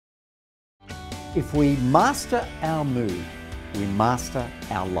If we master our mood, we master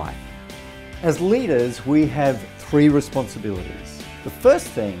our life. As leaders, we have three responsibilities. The first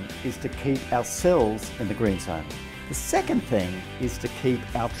thing is to keep ourselves in the green zone. The second thing is to keep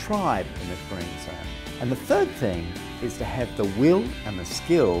our tribe in the green zone. And the third thing is to have the will and the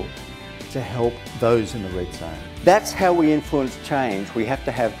skill to help those in the red zone. That's how we influence change. We have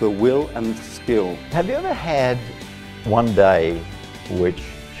to have the will and the skill. Have you ever had one day which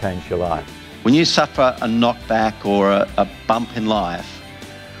changed your life? When you suffer a knockback or a bump in life,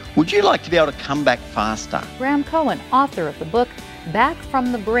 would you like to be able to come back faster? Graeme Cowan, author of the book Back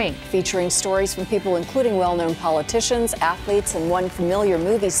from the Brink, featuring stories from people including well-known politicians, athletes, and one familiar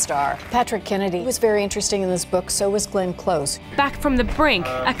movie star. Patrick Kennedy was very interesting in this book, so was Glenn Close. Back from the Brink,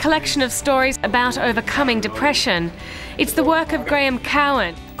 a collection of stories about overcoming depression. It's the work of Graeme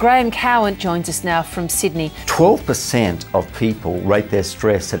Cowan. Graeme Cowan joins us now from Sydney. 12% of people rate their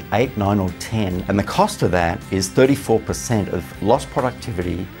stress at 8, 9 or 10, and the cost of that is 34% of lost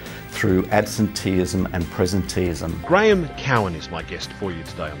productivity through absenteeism and presenteeism. Graeme Cowan is my guest for you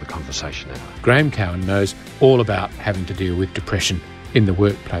today on The Conversation Hour. Graeme Cowan knows all about having to deal with depression in the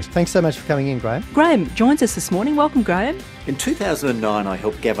workplace. Thanks so much for coming in, Graeme. Graeme joins us this morning. Welcome, Graeme. In 2009, I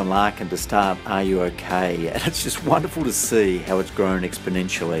helped Gavin Larkin to start Are You OK? And it's just wonderful to see how it's grown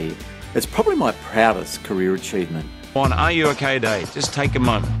exponentially. It's probably my proudest career achievement. On Are You OK Day, just take a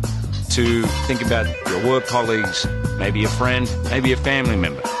moment to think about your work colleagues, maybe a friend, maybe a family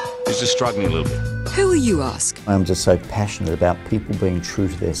member who's just struggling a little bit. Who are you, ask? I'm just so passionate about people being true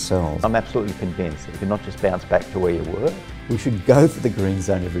to their selves. I'm absolutely convinced that you can not just bounce back to where you were, we should go for the green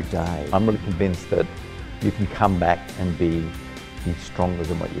zone every day. I'm really convinced that you can come back and be stronger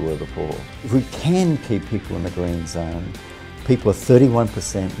than what you were before. If we can keep people in the green zone, people are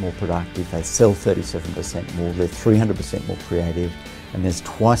 31% more productive, they sell 37% more, they're 300% more creative, and there's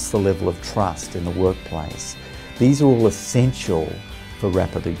twice the level of trust in the workplace. These are all essential for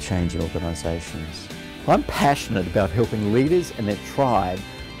rapidly changing organisations. I'm passionate about helping leaders and their tribe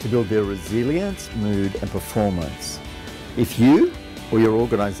to build their resilience, mood and performance. If you or your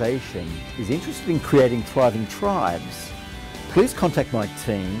organisation is interested in creating thriving tribes, please contact my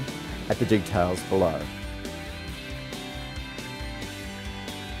team at the details below.